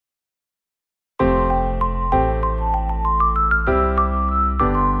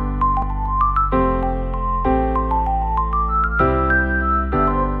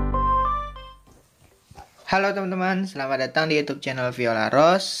Halo teman-teman, selamat datang di YouTube channel Viola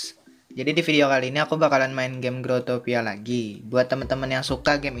Rose. Jadi di video kali ini aku bakalan main game Growtopia lagi. Buat teman-teman yang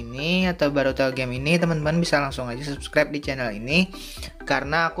suka game ini atau baru tahu game ini, teman-teman bisa langsung aja subscribe di channel ini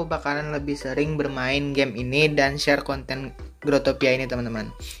karena aku bakalan lebih sering bermain game ini dan share konten Growtopia ini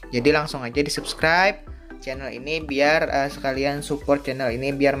teman-teman. Jadi langsung aja di subscribe channel ini biar sekalian support channel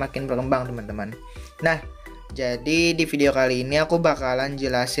ini biar makin berkembang teman-teman. Nah, jadi di video kali ini aku bakalan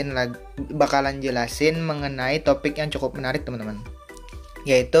jelasin mengenai topik yang cukup menarik teman-teman,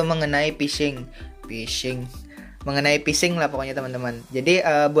 yaitu mengenai phishing, mengenai phishing lah pokoknya teman-teman. Jadi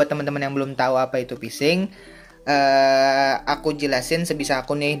buat teman-teman yang belum tahu apa itu phishing, aku jelasin sebisa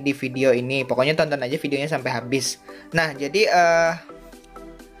aku nih di video ini. Pokoknya tonton aja videonya sampai habis. Nah, jadi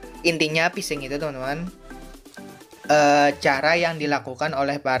intinya phishing itu teman-teman, cara yang dilakukan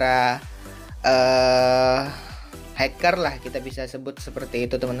oleh para hacker lah, kita bisa sebut seperti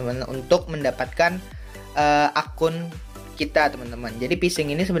itu teman-teman, untuk mendapatkan akun kita teman-teman. Jadi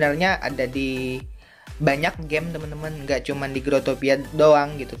phishing ini sebenarnya ada di banyak game teman-teman, nggak cuma di Growtopia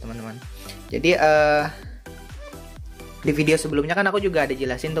doang gitu teman-teman. Jadi di video sebelumnya kan aku juga ada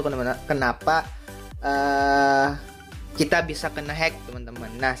jelasin tuh teman-teman kenapa kita bisa kena hack teman-teman.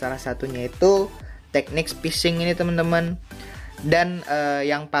 Nah, salah satunya itu teknik phishing ini teman-teman. Dan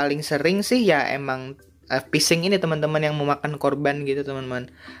yang paling sering sih ya emang phishing ini teman-teman yang memakan korban gitu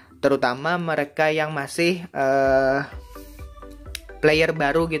teman-teman. Terutama mereka yang masih player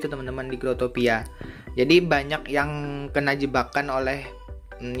baru gitu teman-teman di Growtopia. Jadi banyak yang kena jebakan oleh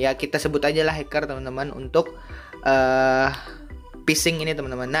ya kita sebut aja lah hacker teman-teman untuk phishing ini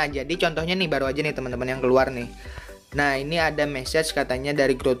teman-teman. Nah, jadi contohnya nih baru aja nih teman-teman yang keluar nih. Nah, ini ada message katanya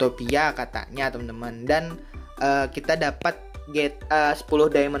dari Growtopia katanya teman-teman, dan kita dapat get 10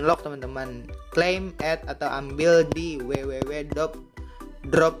 diamond lock teman-teman. Claim add atau ambil di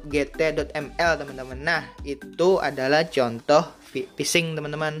www.dropgt.ml teman-teman. Nah, itu adalah contoh phishing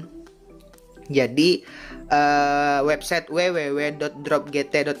teman-teman. Jadi website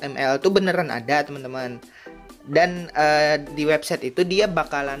www.dropgt.ml itu beneran ada teman-teman. Dan di website itu dia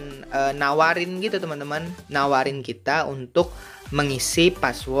bakalan nawarin gitu teman-teman, nawarin kita untuk mengisi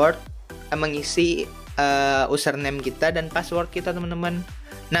password, mengisi username kita dan password kita teman-teman.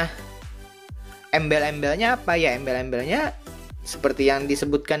 Nah, embel-embelnya apa ya? Embel-embelnya seperti yang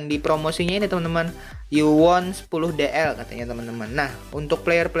disebutkan di promosinya ini teman-teman. You won 10 DL katanya teman-teman. Nah, untuk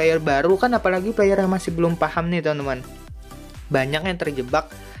player-player baru kan, apalagi player yang masih belum paham nih teman-teman, banyak yang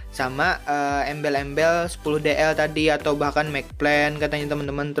terjebak sama embel-embel 10 DL tadi, atau bahkan make plan katanya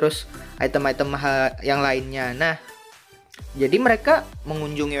teman-teman, terus item-item mahal yang lainnya. Nah, jadi mereka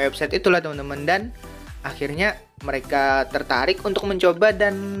mengunjungi website itulah teman-teman, dan akhirnya mereka tertarik untuk mencoba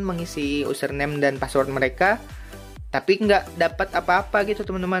dan mengisi username dan password mereka, tapi nggak dapat apa-apa gitu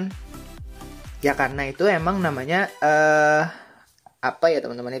teman-teman. Ya karena itu emang namanya apa ya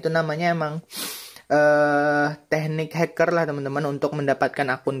teman-teman, itu namanya emang teknik hacker lah teman-teman untuk mendapatkan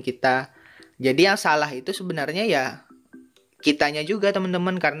akun kita. Jadi yang salah itu sebenarnya ya kitanya juga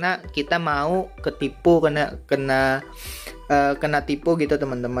teman-teman, karena kita mau ketipu, kena tipu gitu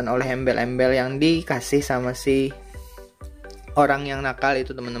teman-teman oleh embel-embel yang dikasih sama si orang yang nakal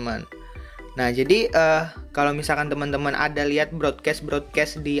itu teman-teman. Nah, jadi kalau misalkan teman-teman ada lihat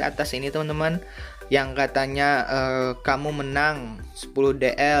broadcast di atas ini teman-teman, yang katanya kamu menang 10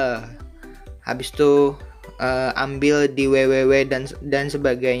 DL, habis itu ambil di www dan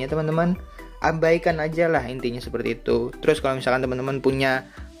sebagainya teman-teman, abaikan aja lah, intinya seperti itu. Terus kalau misalkan teman-teman punya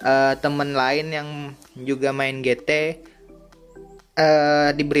teman lain yang juga main GT,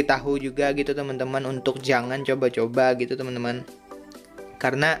 diberitahu juga gitu teman-teman untuk jangan coba-coba gitu teman-teman,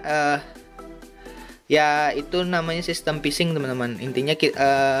 karena ya itu namanya sistem phishing teman-teman. Intinya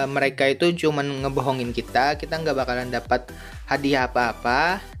mereka itu cuman ngebohongin kita nggak bakalan dapat hadiah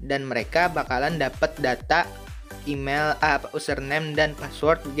apa-apa, dan mereka bakalan dapat data email, username dan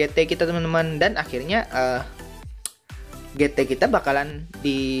password GT kita teman-teman, dan akhirnya GT kita bakalan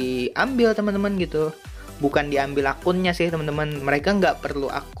diambil teman-teman gitu. Bukan diambil akunnya sih teman-teman, mereka nggak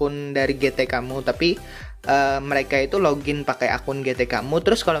perlu akun dari GT kamu, tapi mereka itu login pakai akun GT kamu.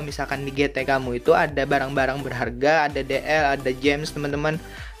 Terus kalau misalkan di GT kamu itu ada barang-barang berharga, ada DL, ada gems teman-teman,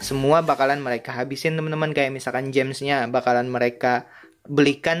 semua bakalan mereka habisin teman-teman. Kayak misalkan gemsnya bakalan mereka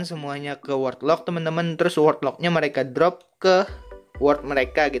belikan semuanya ke wordlock teman-teman, terus wordlocknya mereka drop ke word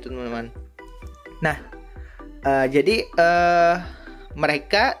mereka gitu teman-teman. Nah, jadi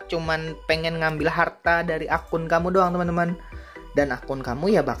mereka cuman pengen ngambil harta dari akun kamu doang teman-teman, dan akun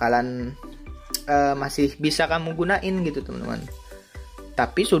kamu ya bakalan masih bisa kamu gunain gitu teman-teman,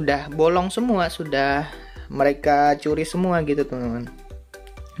 tapi sudah bolong semua, sudah mereka curi semua gitu teman-teman.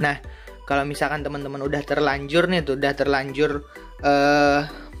 Nah, kalau misalkan teman-teman udah terlanjur nih tuh, udah terlanjur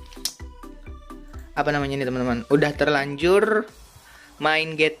apa namanya nih teman-teman, udah terlanjur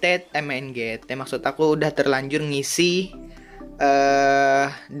main GT, maksud aku udah terlanjur ngisi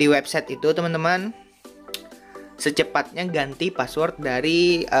di website itu teman-teman, secepatnya ganti password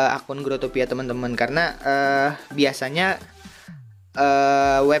dari akun Growtopia teman-teman, karena biasanya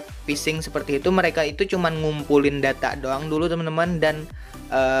web phishing seperti itu mereka itu cuman ngumpulin data doang dulu teman-teman, dan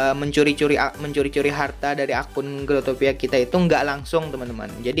mencuri-curi harta dari akun Growtopia kita itu nggak langsung teman-teman.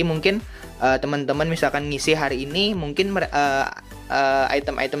 Jadi mungkin teman-teman misalkan ngisi hari ini, mungkin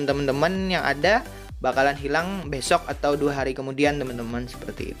item-item teman-teman yang ada bakalan hilang besok atau 2 hari kemudian teman-teman,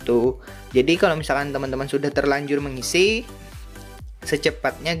 seperti itu. Jadi kalau misalkan teman-teman sudah terlanjur mengisi,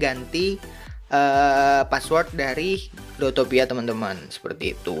 secepatnya ganti password dari Growtopia teman-teman,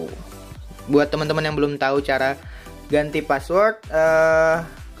 seperti itu. Buat teman-teman yang belum tahu cara ganti password,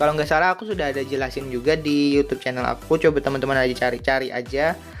 kalau nggak salah aku sudah ada jelasin juga di YouTube channel aku. Coba teman-teman aja cari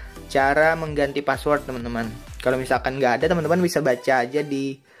aja cara mengganti password teman-teman. Kalau misalkan nggak ada, teman-teman bisa baca aja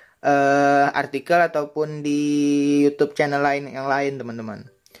di artikel ataupun di YouTube channel yang lain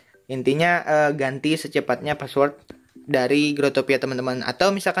teman-teman. Intinya ganti secepatnya password dari Growtopia teman-teman.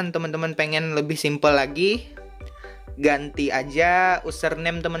 Atau misalkan teman-teman pengen lebih simple lagi, ganti aja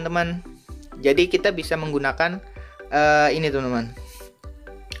username teman-teman. Jadi kita bisa menggunakan ini teman-teman,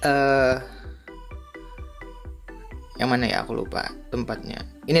 yang mana ya, aku lupa tempatnya.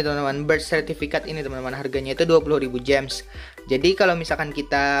 Ini teman-teman, birth certificate ini teman-teman, harganya itu 20.000 gems. Jadi kalau misalkan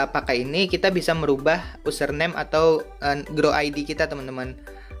kita pakai ini, kita bisa merubah username atau grow ID kita teman-teman.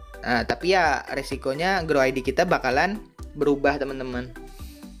 Tapi ya resikonya grow ID kita bakalan berubah teman-teman,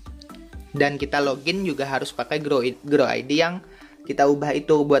 dan kita login juga harus pakai grow ID yang kita ubah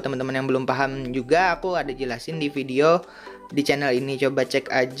itu. Buat teman-teman yang belum paham juga, aku ada jelasin di video di channel ini. Coba cek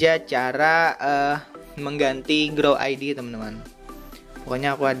aja cara mengganti grow ID teman-teman.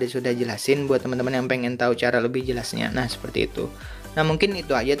 Pokoknya aku sudah jelasin buat teman-teman yang pengen tahu cara lebih jelasnya. Nah, seperti itu. Nah, mungkin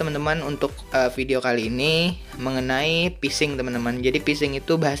itu aja teman-teman untuk video kali ini mengenai phishing teman-teman. Jadi phishing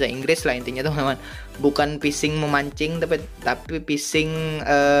itu bahasa Inggris lah intinya teman-teman. Bukan phishing memancing, tapi phishing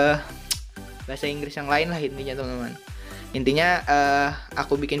bahasa Inggris yang lain lah intinya teman-teman. Intinya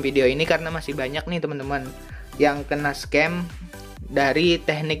aku bikin video ini karena masih banyak nih teman-teman yang kena scam dari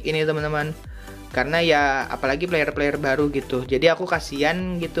teknik ini teman-teman. Karena ya apalagi player-player baru gitu. Jadi aku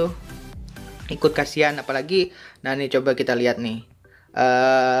kasihan gitu, ikut kasihan. Apalagi, nah nih coba kita lihat nih,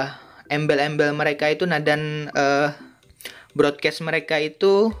 embel-embel mereka itu dan broadcast mereka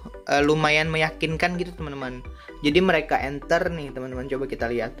itu lumayan meyakinkan gitu teman-teman. Jadi mereka enter nih teman-teman, coba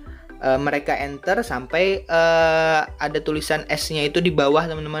kita lihat. Mereka enter sampai ada tulisan S-nya itu di bawah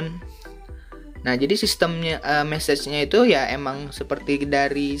teman-teman. Nah, jadi sistemnya message-nya itu ya emang seperti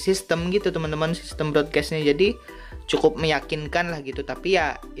dari sistem gitu teman-teman, sistem broadcast-nya. Jadi cukup meyakinkan lah gitu. Tapi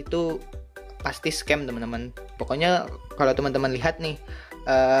ya itu pasti scam teman-teman. Pokoknya kalau teman-teman lihat nih,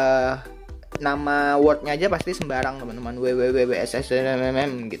 nama word-nya aja pasti sembarang teman-teman,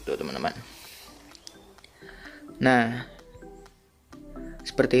 www.ssmm gitu teman-teman. Nah,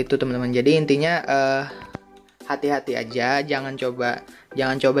 seperti itu teman-teman. Jadi intinya hati-hati aja, jangan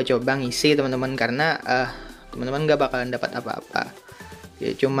coba-coba ngisi teman-teman, karena teman-teman gak bakalan dapat apa-apa.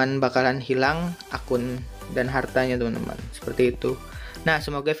 Ya, cuman bakalan hilang akun dan hartanya teman-teman. Seperti itu. Nah,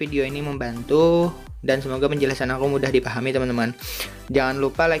 semoga video ini membantu dan semoga penjelasan aku mudah dipahami teman-teman. Jangan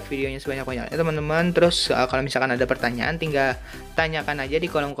lupa like videonya sebanyak-banyaknya teman-teman. Terus kalau misalkan ada pertanyaan, tinggal tanyakan aja di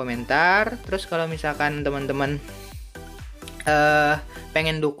kolom komentar. Terus kalau misalkan teman-teman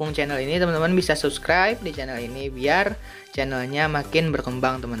pengen dukung channel ini, teman-teman bisa subscribe di channel ini biar channelnya makin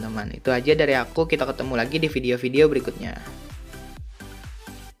berkembang teman-teman. Itu aja dari aku, kita ketemu lagi di video-video berikutnya.